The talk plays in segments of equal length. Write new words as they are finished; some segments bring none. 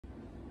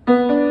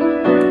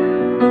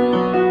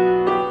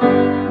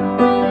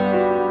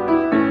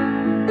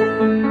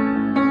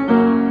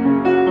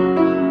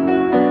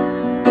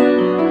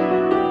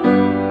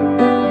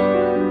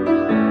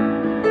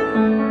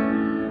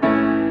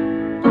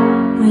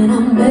When I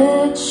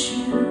met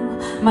you,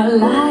 my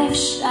life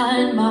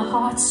shined, my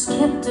heart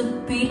skipped a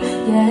beat.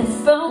 Yeah, it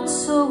felt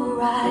so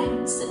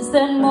right. Since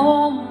that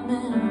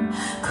moment,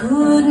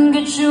 couldn't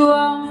get you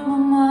off my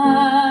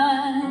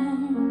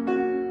mind.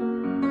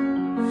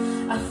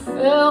 I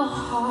fell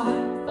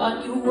hard,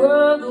 thought you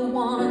were the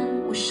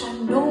one. Wish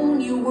I'd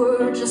known you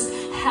were just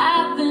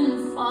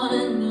having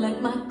fun.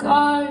 Let my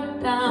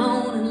guard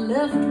down and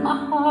left my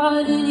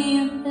heart in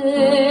your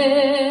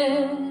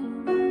head.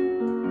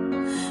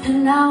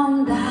 And now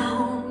I'm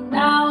down,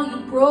 now you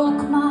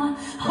broke my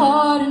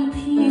heart in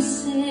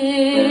pieces.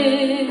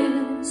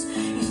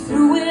 You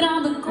threw it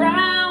on the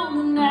ground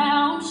and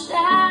now I'm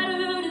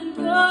shattered and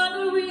you're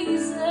the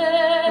reason.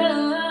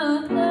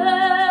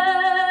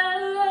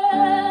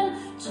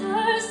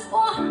 Just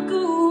walk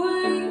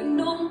away,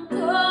 don't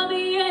call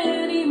me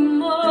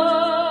anymore.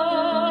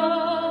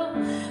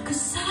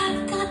 'Cause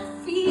I've got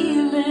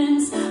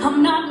feelings, I'm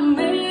not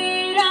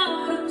made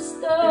out of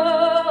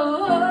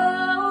stone.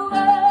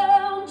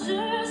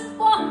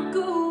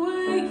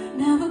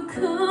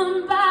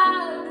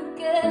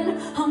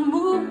 I'm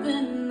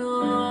moving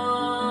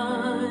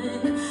on,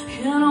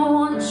 and I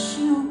want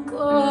you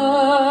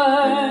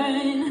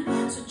gone,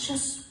 so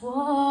just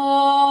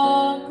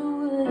walk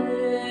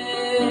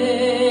away.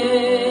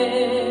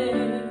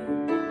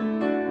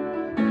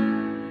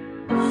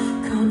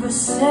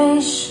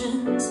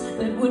 Conversations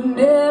that would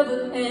never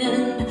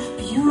end,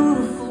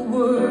 beautiful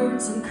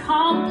words and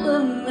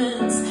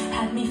compliments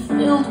had me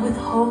filled with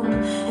hope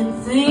and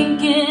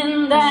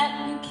thinking that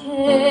you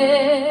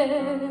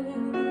cared.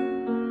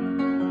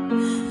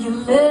 You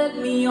led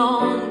me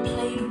on,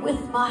 played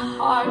with my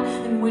heart,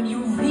 and when you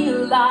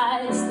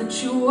realized that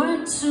you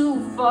weren't too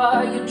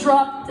far, you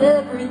dropped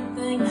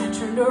everything,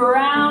 turned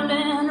around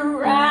and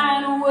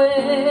ran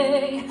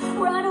away,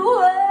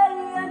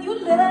 and you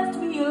left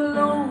me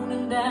alone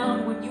and down.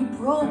 When you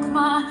broke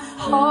my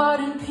heart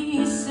in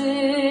pieces,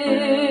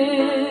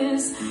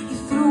 you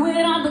threw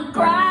it on the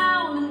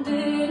ground and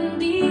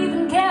didn't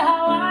even care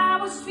how I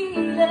was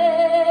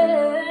feeling.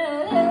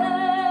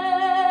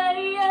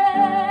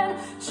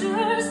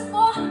 Just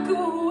walk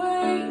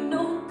away,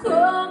 don't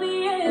call me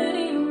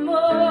anymore.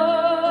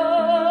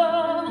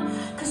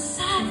 'Cause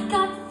I've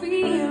got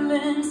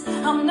feelings,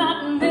 I'm not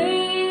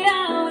made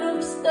out of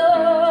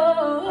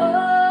stone.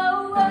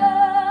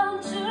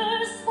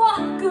 Just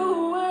walk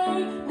away,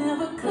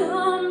 never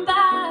come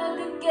back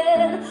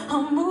again.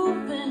 I'm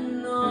moving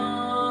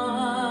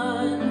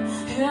on,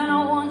 and I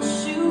want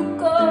you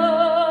gone.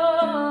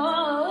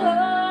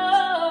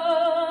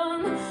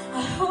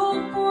 I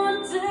hope one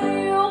day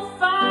you'll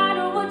find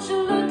what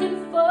you're looking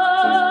for,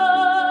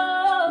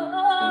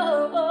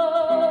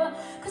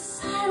 'cause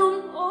I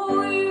don't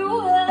owe you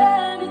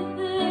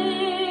anything.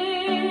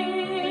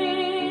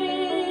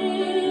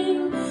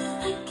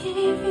 I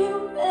gave you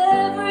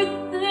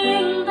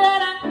everything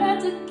that I had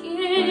to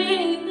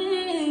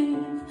give,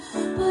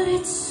 but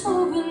it's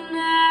over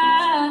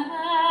now.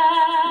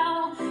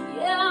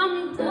 Yeah, I'm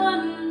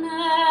done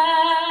now.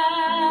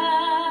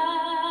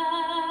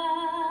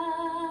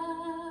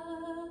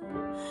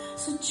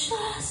 So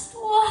just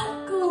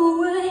walk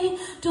away,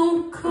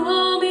 don't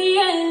call me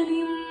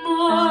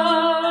anymore.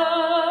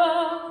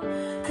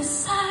 'Cause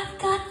I've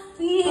got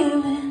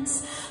feelings,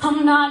 I'm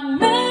not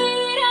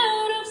made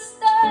out of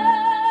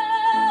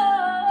stone.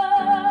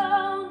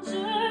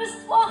 Just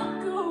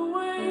walk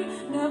away,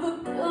 never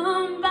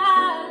come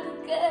back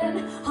again.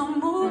 I'm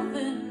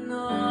moving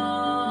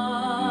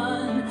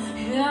on,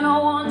 and I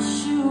want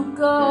you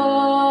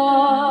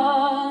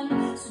gone,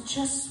 so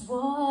just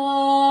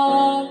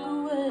walk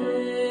away.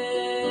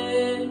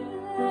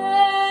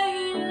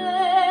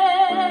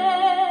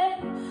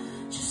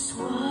 Just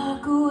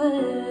walk away.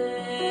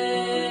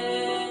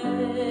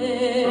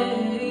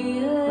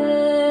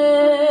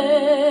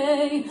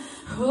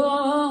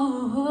 Oh,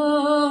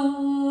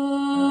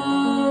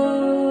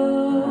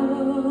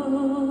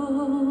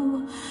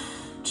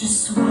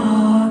 just walk